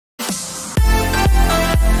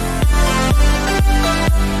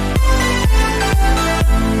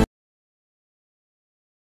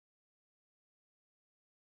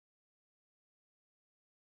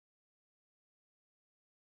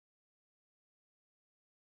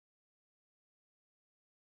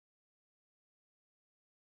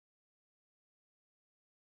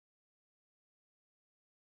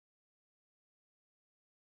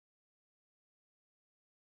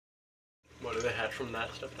What, do they hatch from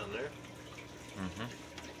that stuff down there? Mm-hmm.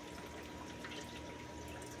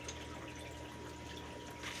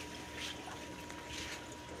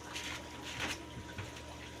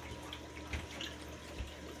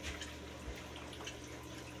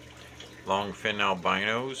 Longfin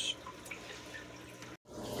albinos.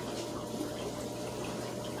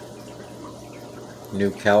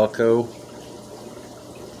 New calico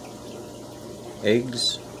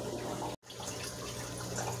eggs.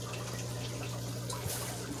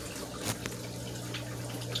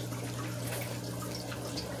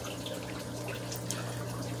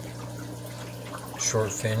 Short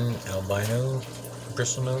fin albino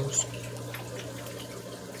bristlenose.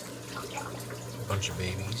 A bunch of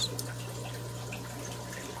babies.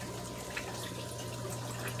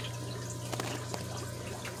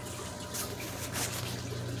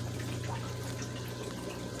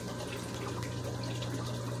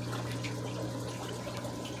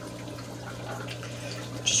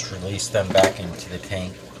 Just released them back into the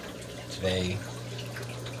tank today.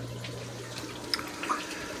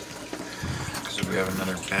 So we have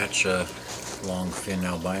another batch of longfin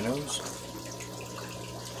albinos.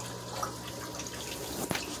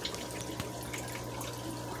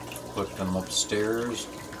 Put them upstairs,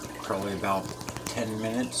 probably about 10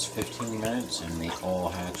 minutes, 15 minutes, and they all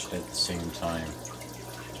hatched at the same time.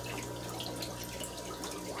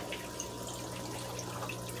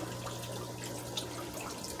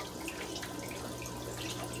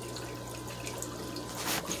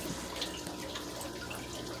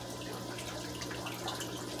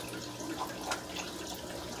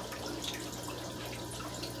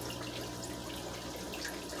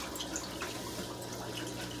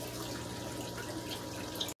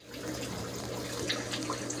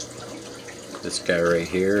 This guy right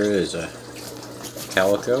here is a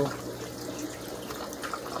calico.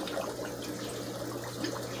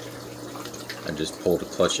 I just pulled a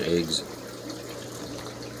clutch of eggs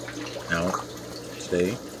out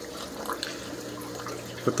today.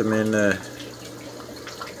 Put them in a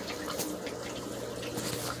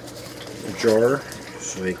jar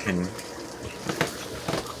so they can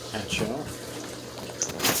hatch out.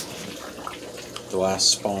 The last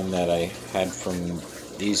spawn that I had from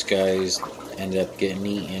these guys ended up getting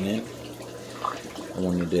eaten in. I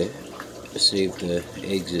wanted to save the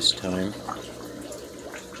eggs this time.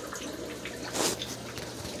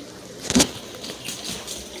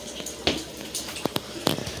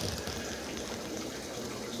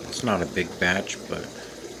 It's not a big batch, but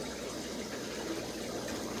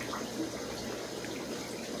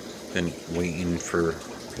been waiting for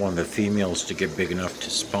one of the females to get big enough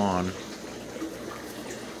to spawn.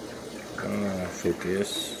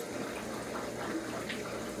 Focus.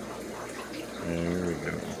 There we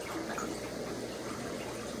go.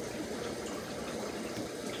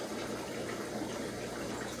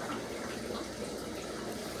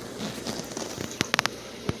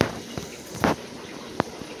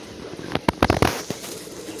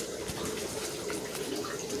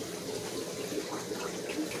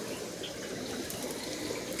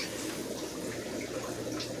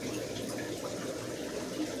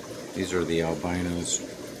 These are the albinos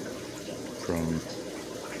from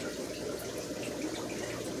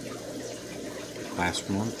last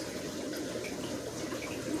month.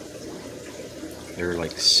 They're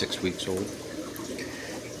like 6 weeks old.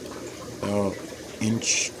 About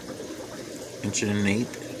inch and an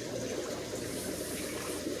eighth.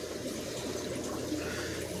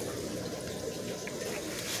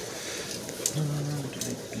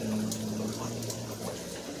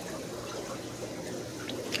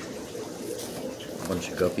 A bunch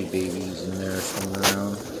of guppy babies in there somewhere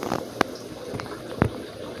around.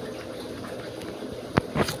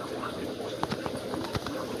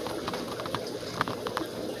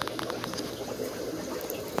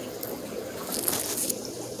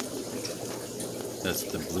 That's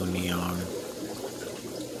the blue neon.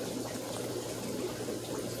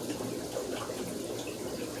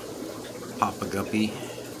 Papa guppy.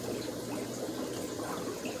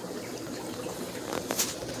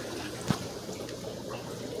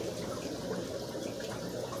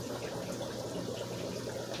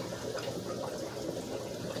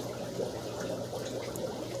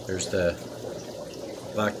 There's the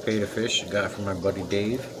black betta fish I got from my buddy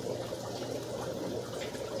Dave.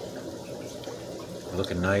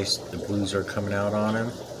 Looking nice. The blues are coming out on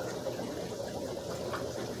him.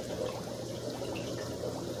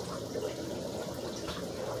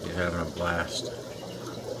 He's having a blast.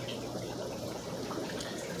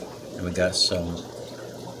 And we got some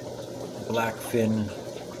black fin.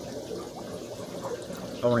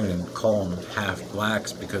 I won't even call them half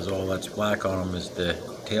blacks because all that's black on them is the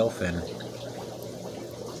tail fin.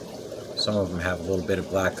 Some of them have a little bit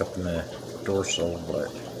of black up in the dorsal,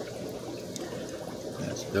 but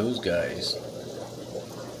that's those guys.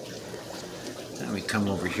 Now we come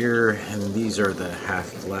over here, and these are the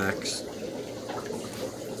half blacks.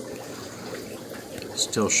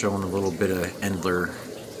 Still showing a little bit of antler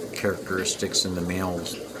characteristics in the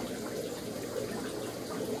males.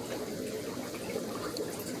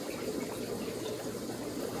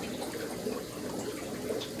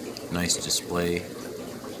 Nice display.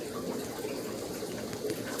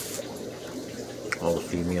 All the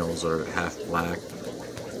females are half black.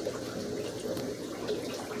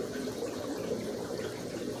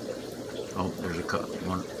 Oh, there's a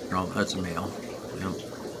one. No, that's a male. Yep.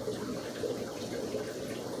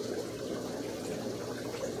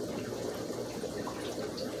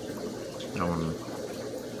 That one.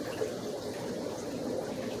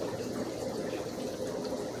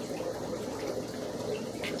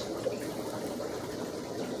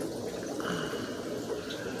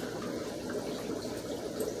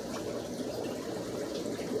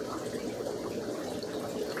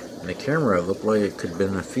 In the camera, it looked like it could have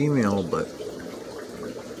been a female, but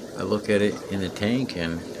I look at it in the tank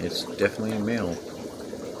and it's definitely a male.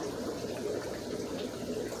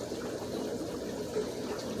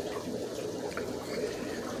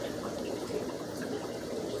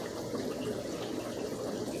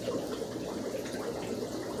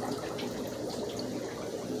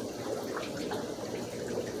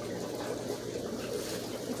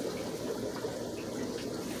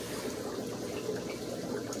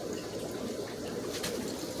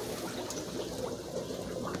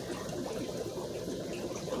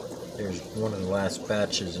 There's one of the last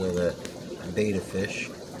batches of that beta fish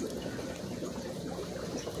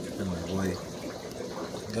that my boy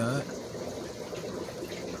got.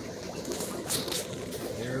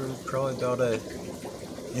 They're probably about an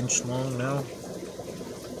inch long now.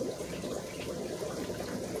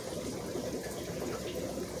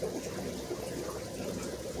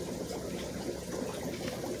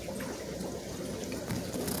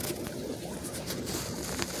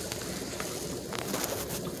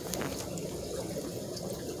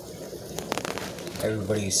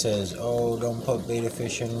 Everybody says, oh, don't put beta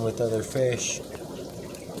fish in with other fish.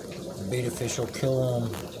 The beta fish will kill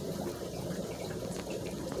them.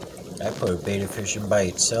 I put a beta fish in by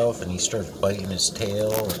itself and he starts biting his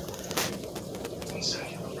tail and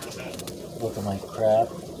looking like crap.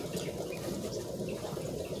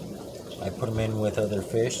 I put them in with other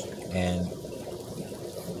fish and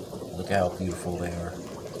look how beautiful they are.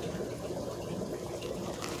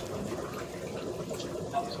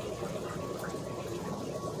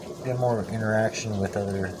 Get more interaction with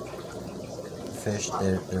other fish.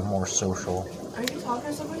 They're more social. Are you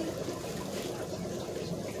talking to somebody?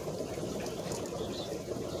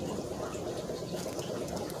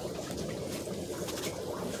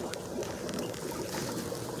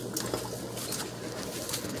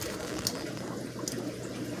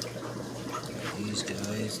 These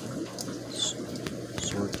guys,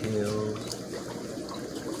 swordtails.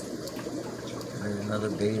 There's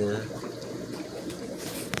another beta.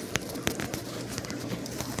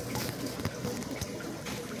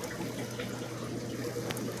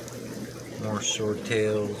 More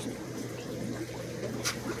swordtails.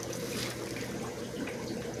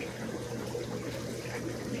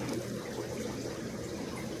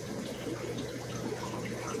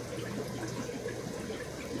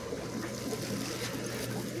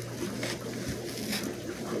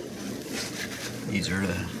 These are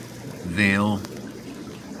the veil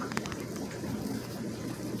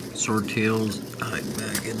swordtails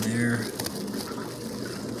back in there.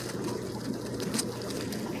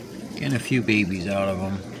 Getting a few babies out of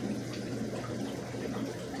them.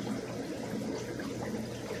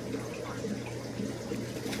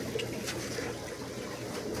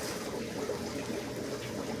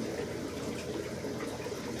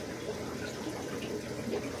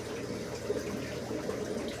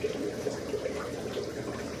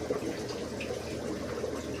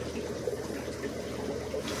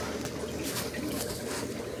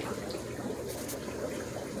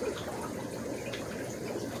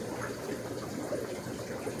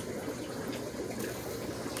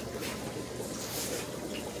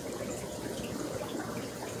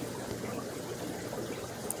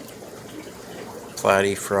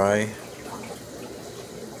 Platy fry.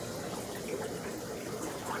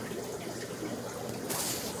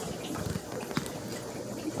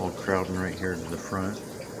 All crowding right here to the front.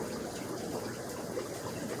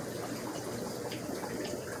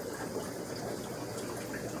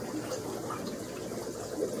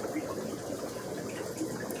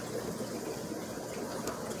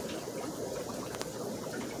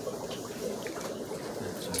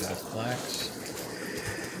 with blacks.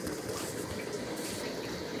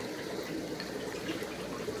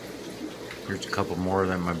 Here's a couple more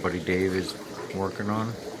that my buddy Dave is working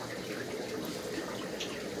on.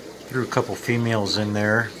 Threw a couple females in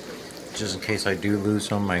there, just in case I do lose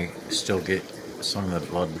them. I still get some of the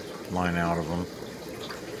bloodline out of them.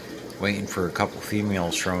 Waiting for a couple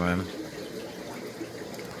females from him,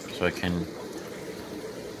 so I can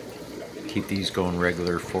keep these going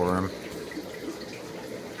regular for him.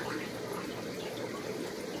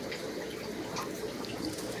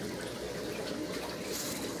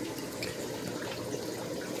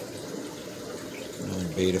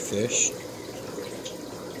 Beta fish.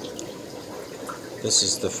 This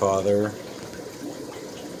is the father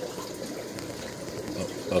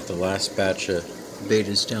of the last batch of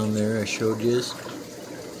betas down there I showed you.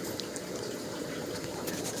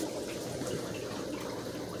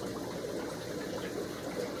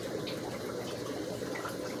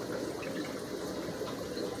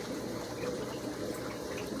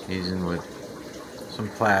 He's in with some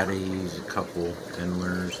platies, a couple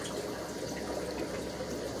endlers.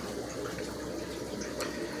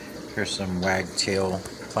 Here's some wagtail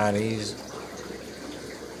platies.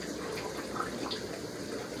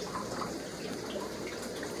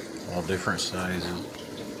 All different sizes.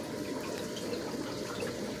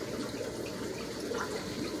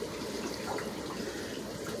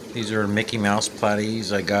 These are Mickey Mouse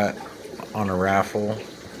platies I got on a raffle.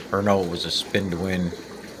 Or no, it was a spin to win.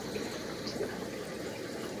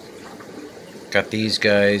 Got these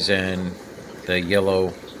guys and the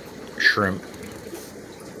yellow shrimp.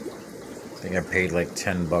 I think I paid like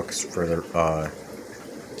 $10 for the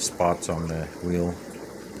spots on the wheel.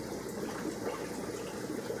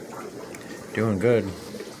 Doing good.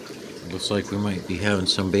 Looks like we might be having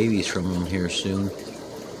some babies from them here soon.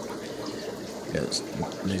 Got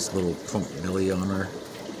a nice little plump belly on her.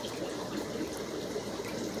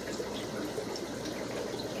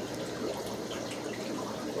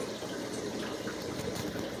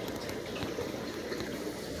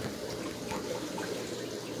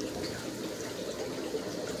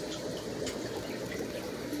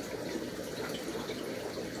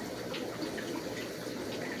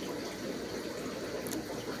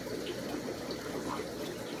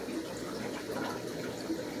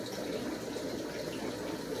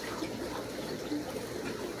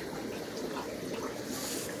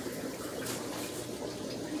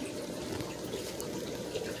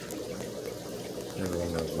 Another one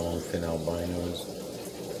of those long fin albinos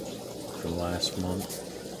from last month.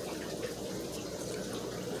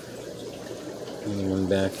 Another one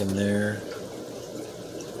back in there.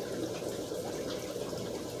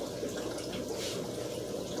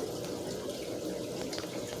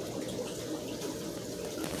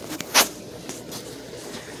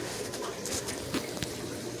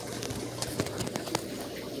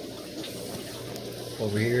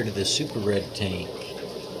 Over here to the super red tank.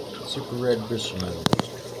 Super red bristlenose.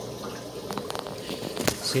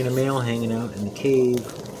 Seen a male hanging out in the cave.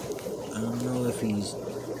 I don't know if he's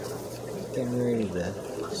getting ready to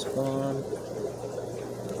spawn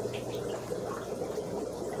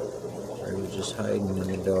or he's just hiding in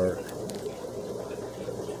the dark.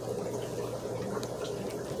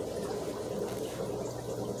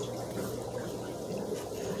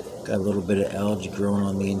 Got a little bit of algae growing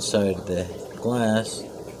on the inside of the glass.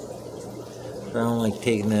 I don't like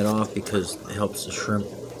taking that off because it helps the shrimp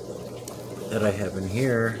that I have in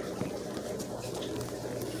here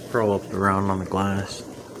curl up around on the glass.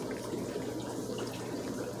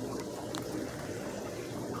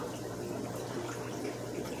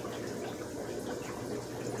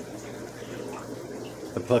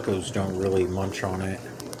 The plecos don't really munch on it.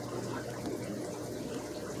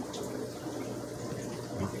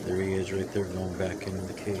 Oh, there he is right there going back into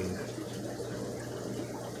the cave.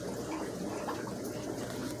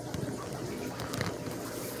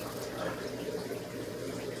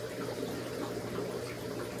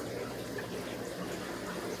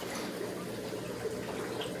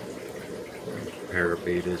 Pair of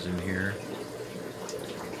betas in here.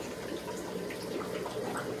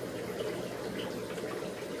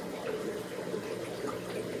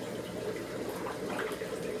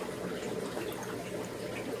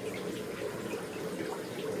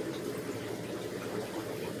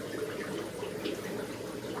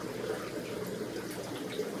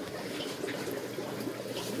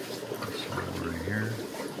 Over here.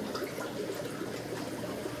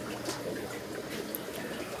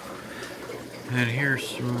 And here's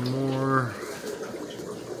some more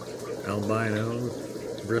albino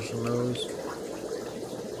bristlenose.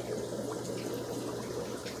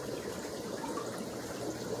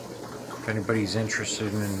 If anybody's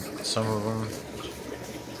interested in some of them,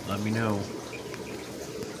 let me know.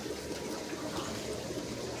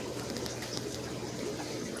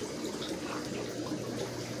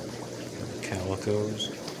 Calicos.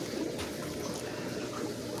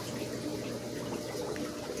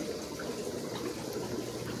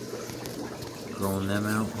 Growing them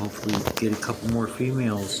out. Hopefully get a couple more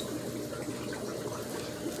females.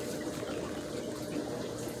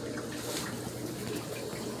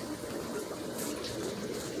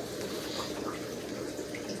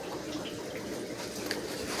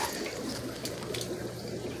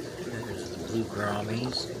 There's the blue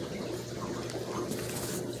grommies.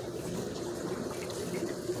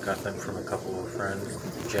 Got them from a couple of friends,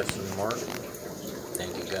 Jess and Mark.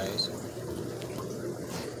 Thank you guys.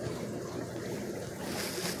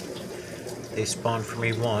 They spawned for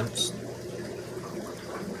me once.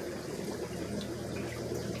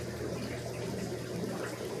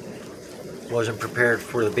 Wasn't prepared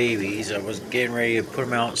for the babies. I was getting ready to put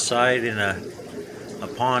them outside in a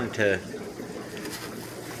pond to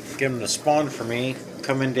get them to spawn for me.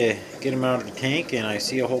 Come in to get them out of the tank, and I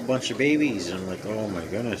see a whole bunch of babies. And I'm like, oh my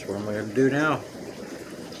goodness, what am I going to do now?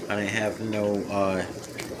 I didn't have no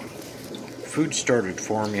food started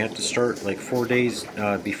for them. You have to start like 4 days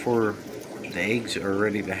before the eggs are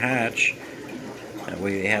ready to hatch. That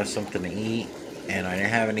way they have something to eat. And I didn't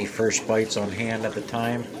have any first bites on hand at the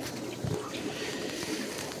time.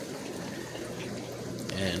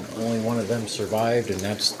 And only one of them survived, and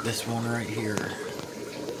that's this one right here.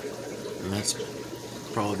 And that's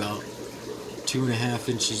probably about 2.5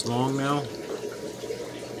 inches long now.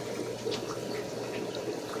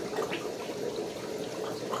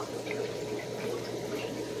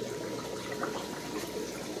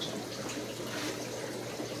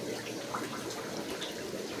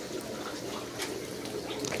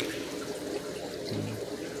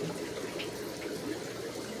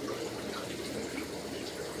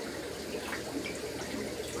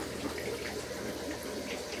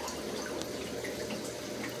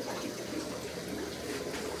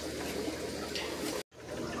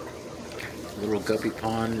 Little guppy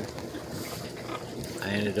pond. I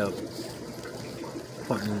ended up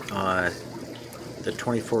putting the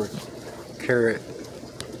 24 karat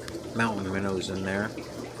mountain minnows in there.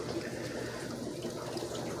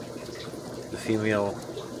 The female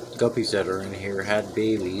guppies that are in here had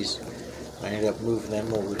babies. I ended up moving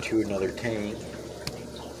them over to another tank.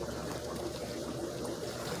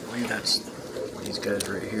 I believe that's these guys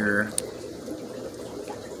right here.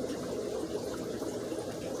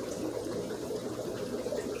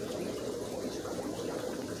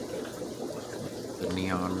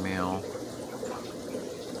 Neon male.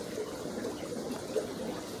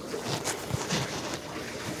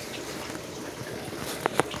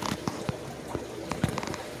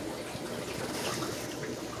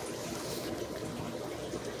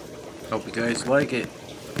 Hope you guys like it.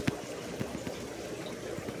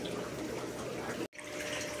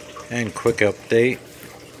 And quick update.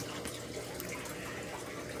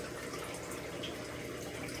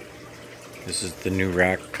 This is the new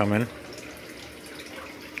rack coming.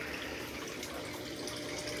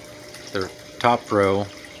 The top row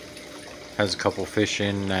has a couple fish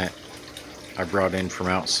in that I brought in from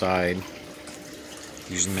outside.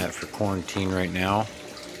 Using that for quarantine right now.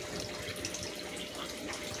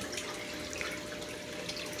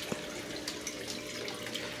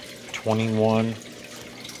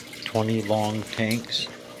 $21, 20 long tanks.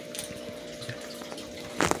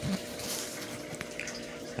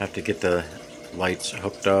 I have to get the lights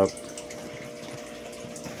hooked up.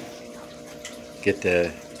 Get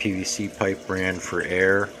the PVC pipe ran for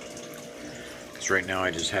air, because right now I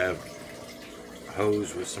just have a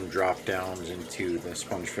hose with some drop downs into the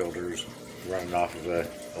sponge filters running off of a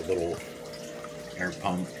little air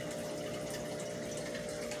pump.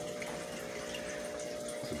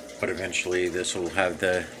 But eventually this will have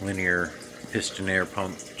the linear piston air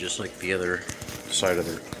pump just like the other side of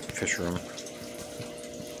the fish room.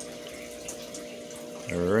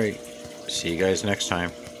 Alright, see you guys next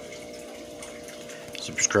time.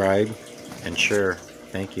 Subscribe and share.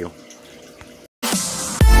 Thank you.